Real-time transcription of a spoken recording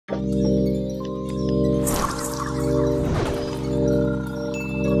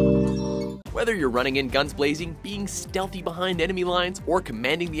Whether you're running in guns blazing, being stealthy behind enemy lines, or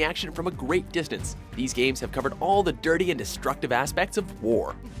commanding the action from a great distance, these games have covered all the dirty and destructive aspects of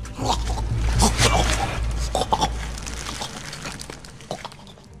war.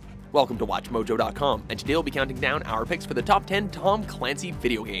 Welcome to WatchMojo.com, and today we'll be counting down our picks for the top 10 Tom Clancy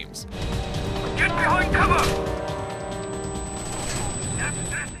video games. Get behind cover!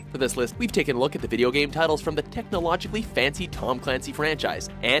 For this list, we've taken a look at the video game titles from the technologically fancy Tom Clancy franchise,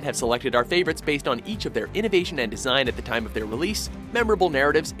 and have selected our favorites based on each of their innovation and design at the time of their release, memorable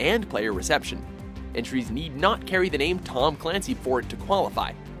narratives, and player reception. Entries need not carry the name Tom Clancy for it to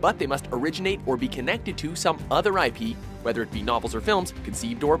qualify, but they must originate or be connected to some other IP, whether it be novels or films,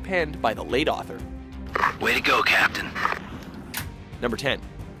 conceived or penned by the late author. Way to go, Captain. Number 10.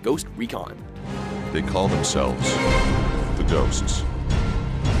 Ghost Recon. They call themselves the Ghosts.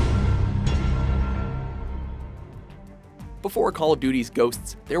 Before Call of Duty's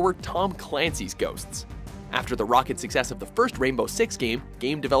Ghosts, there were Tom Clancy's Ghosts. After the rocket success of the first Rainbow Six game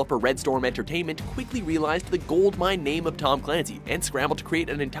developer Red Storm Entertainment quickly realized the goldmine name of Tom Clancy and scrambled to create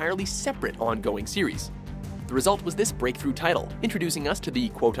an entirely separate ongoing series. The result was this breakthrough title, introducing us to the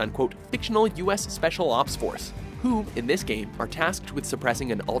quote-unquote fictional US Special Ops Force, who, in this game, are tasked with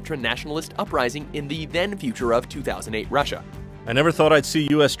suppressing an ultra-nationalist uprising in the then-future of 2008 Russia. I never thought I'd see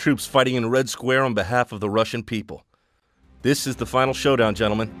US troops fighting in Red Square on behalf of the Russian people. This is the final showdown,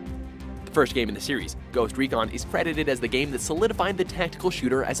 gentlemen. The first game in the series, Ghost Recon, is credited as the game that solidified the tactical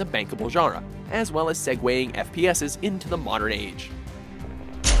shooter as a bankable genre, as well as segueing FPSs into the modern age.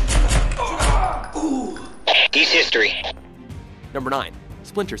 He's history. Number 9.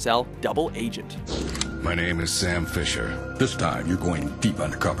 Splinter Cell Double Agent. My name is Sam Fisher. This time you're going deep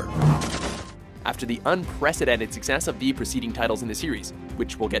undercover. After the unprecedented success of the preceding titles in the series,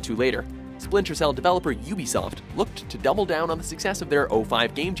 which we'll get to later, Splinter Cell developer Ubisoft looked to double down on the success of their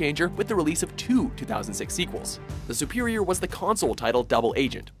 05 game changer with the release of 2 2006 sequels. The superior was the console title Double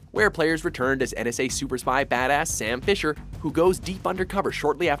Agent, where players returned as NSA super spy badass Sam Fisher, who goes deep undercover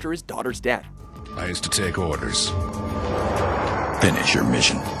shortly after his daughter's death. I used to take orders. Finish your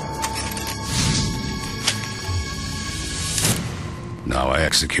mission. Now I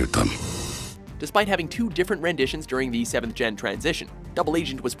execute them. Despite having 2 different renditions during the 7th gen transition, Double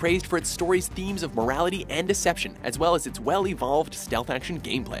Agent was praised for its story's themes of morality and deception, as well as its well-evolved stealth action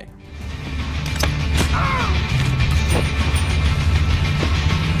gameplay.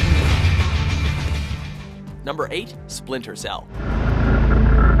 Number 8. Splinter Cell.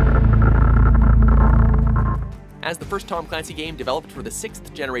 As the first Tom Clancy game developed for the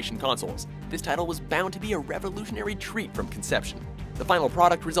 6th generation consoles, this title was bound to be a revolutionary treat from conception. The final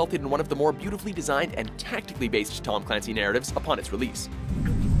product resulted in one of the more beautifully designed and tactically based Tom Clancy narratives upon its release.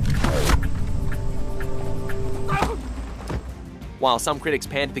 While some critics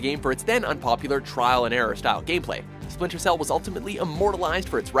panned the game for its then unpopular trial and error style gameplay, Splinter Cell was ultimately immortalized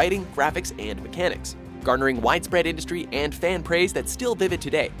for its writing, graphics, and mechanics. Garnering widespread industry and fan praise that's still vivid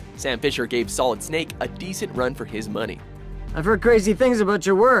today, Sam Fisher gave Solid Snake a decent run for his money. I've heard crazy things about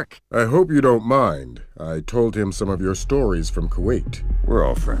your work. I hope you don't mind. I told him some of your stories from Kuwait. We're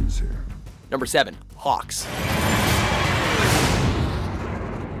all friends here. Number 7. H.A.W.X.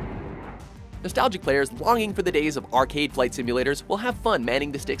 Nostalgic players longing for the days of arcade flight simulators will have fun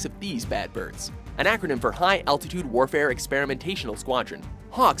manning the sticks of these bad birds. An acronym for High Altitude Warfare Experimentational Squadron,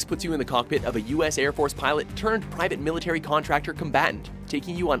 H.A.W.X puts you in the cockpit of a US Air Force pilot turned private military contractor combatant,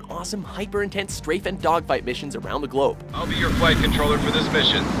 taking you on awesome hyper-intense strafe and dogfight missions around the globe. I'll be your flight controller for this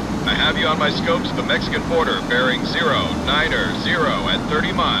mission. I have you on my scopes at the Mexican border bearing 090 at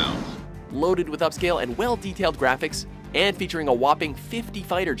 30 miles. Loaded with upscale and well-detailed graphics, and featuring a whopping 50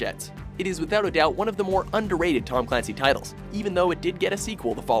 fighter jets, it is without a doubt one of the more underrated Tom Clancy titles, even though it did get a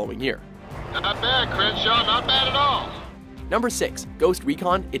sequel the following year. Not bad, Crenshaw, not bad at all. Number 6. Ghost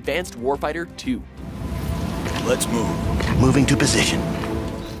Recon Advanced Warfighter 2. Let's move. Moving to position.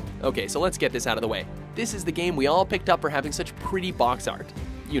 Okay, so let's get this out of the way. This is the game we all picked up for having such pretty box art.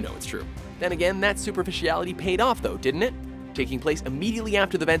 You know it's true. Then again, that superficiality paid off though, didn't it? Taking place immediately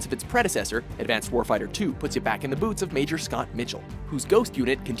after the events of its predecessor, Advanced Warfighter 2 puts you back in the boots of Major Scott Mitchell, whose Ghost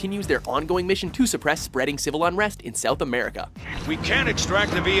unit continues their ongoing mission to suppress spreading civil unrest in South America. We can't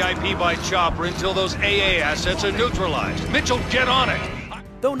extract the VIP by chopper until those AA assets are neutralized. Mitchell, get on it!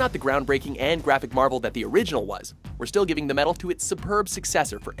 Though not the groundbreaking and graphic marvel that the original was, we're still giving the medal to its superb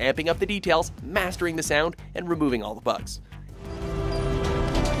successor for amping up the details, mastering the sound, and removing all the bugs.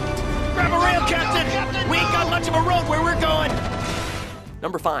 Grab a rail, Captain! We ain't got much of a road where we're going!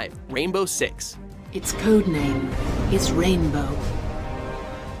 Number 5. Rainbow Six. Its code name is Rainbow.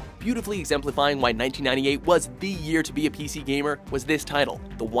 Beautifully exemplifying why 1998 was the year to be a PC gamer was this title,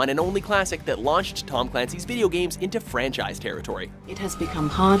 the one and only classic that launched Tom Clancy's video games into franchise territory. It has become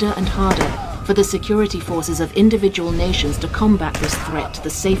harder and harder for the security forces of individual nations to combat this threat to the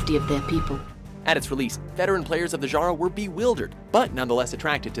safety of their people. At its release, veteran players of the genre were bewildered, but nonetheless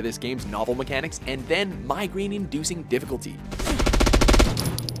attracted to this game's novel mechanics and then migraine-inducing difficulty.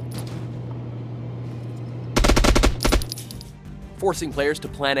 Forcing players to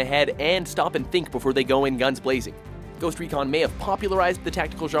plan ahead and stop and think before they go in guns blazing. Ghost Recon may have popularized the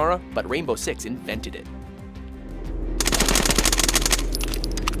tactical genre, but Rainbow Six invented it.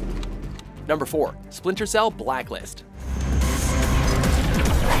 Number 4. Splinter Cell Blacklist.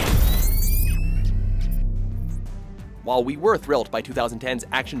 While we were thrilled by 2010's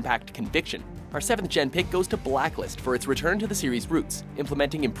action-packed Conviction, our 7th gen pick goes to Blacklist for its return to the series' roots,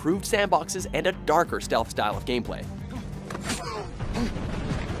 implementing improved sandboxes and a darker stealth style of gameplay.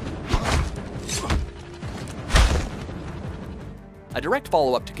 A direct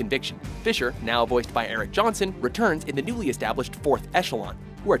follow-up to Conviction, Fisher, now voiced by Eric Johnson, returns in the newly established 4th Echelon,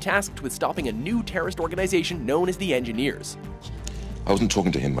 who are tasked with stopping a new terrorist organization known as the Engineers. I wasn't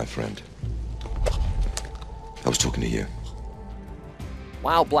talking to him, my friend. I was talking to you.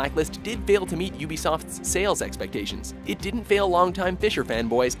 While Blacklist did fail to meet Ubisoft's sales expectations, it didn't fail longtime Fisher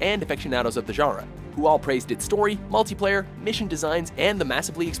fanboys and aficionados of the genre, who all praised its story, multiplayer, mission designs, and the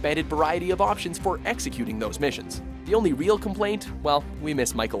massively expanded variety of options for executing those missions. The only real complaint? Well, we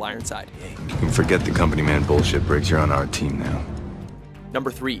miss Michael Ironside. Forget the company man bullshit, Briggs. You're on our team now.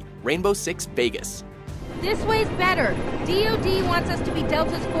 Number 3. Rainbow Six Vegas. This way's better. DoD wants us to be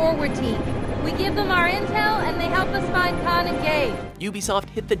Delta's forward team. We give them our intel, and they help us find Khan and Gabe. Ubisoft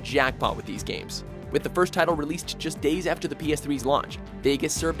hit the jackpot with these games. With the first title released just days after the PS3's launch,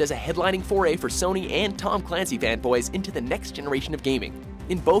 Vegas served as a headlining foray for Sony and Tom Clancy fanboys into the next generation of gaming.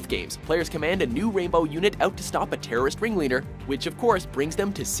 In both games, players command a new Rainbow unit out to stop a terrorist ringleader, which of course brings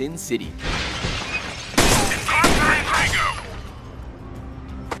them to Sin City.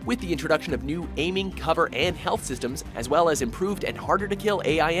 With the introduction of new aiming, cover, and health systems, as well as improved and harder-to-kill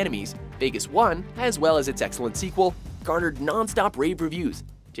AI enemies, Vegas 1, as well as its excellent sequel, garnered non-stop rave reviews,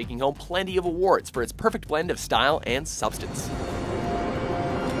 taking home plenty of awards for its perfect blend of style and substance.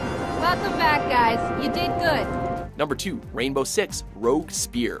 Welcome back, guys. You did good. Number 2. Rainbow Six Rogue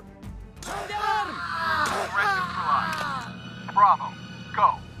Spear. Bravo,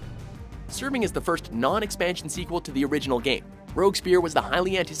 go. Serving as the first non-expansion sequel to the original game, Rogue Spear was the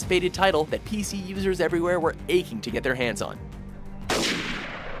highly anticipated title that PC users everywhere were aching to get their hands on.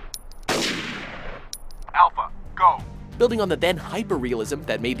 Alpha, go. Building on the then hyper-realism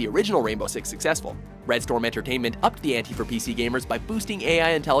that made the original Rainbow Six successful, Red Storm Entertainment upped the ante for PC gamers by boosting AI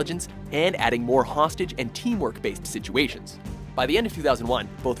intelligence and adding more hostage and teamwork-based situations. By the end of 2001,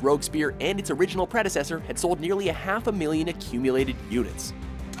 both Rogue Spear and its original predecessor had sold nearly 500,000 accumulated units.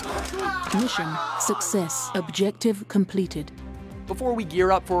 Mission success. Objective completed. Before we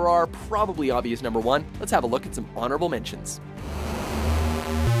gear up for our probably obvious number 1, let's have a look at some honorable mentions.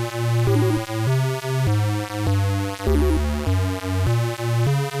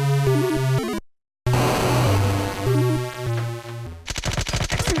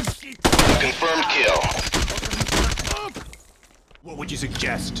 Confirmed kill. What would you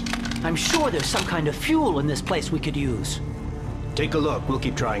suggest? I'm sure there's some kind of fuel in this place we could use. Take a look. We'll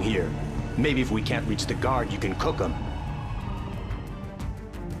keep trying here. Maybe if we can't reach the guard, you can cook them.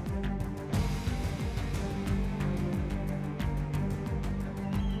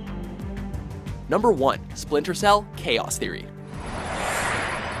 Number 1. Splinter Cell Chaos Theory.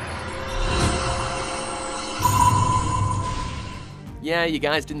 Yeah, you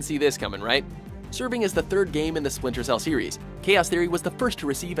guys didn't see this coming, right? Serving as the third game in the Splinter Cell series, Chaos Theory was the first to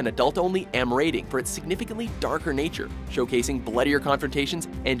receive an adult-only M rating for its significantly darker nature, showcasing bloodier confrontations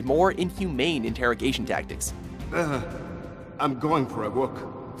and more inhumane interrogation tactics. I'm going for a walk.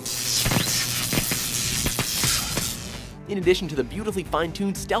 In addition to the beautifully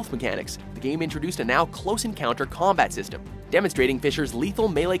fine-tuned stealth mechanics, the game introduced a now close encounter combat system, demonstrating Fisher's lethal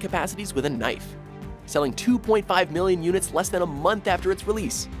melee capacities with a knife. Selling 2.5 million units less than a month after its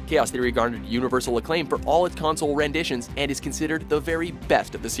release, Chaos Theory garnered universal acclaim for all its console renditions and is considered the very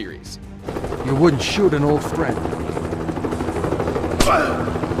best of the series. You wouldn't shoot an old friend.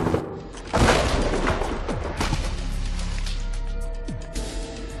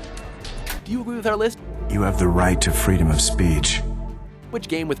 Do you agree with our list? You have the right to freedom of speech. Which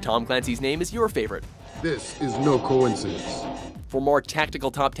game with Tom Clancy's name is your favorite? This is no coincidence. For more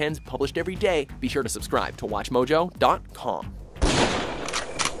tactical top 10s published every day, be sure to subscribe to WatchMojo.com.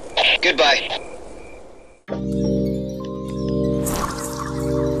 Goodbye.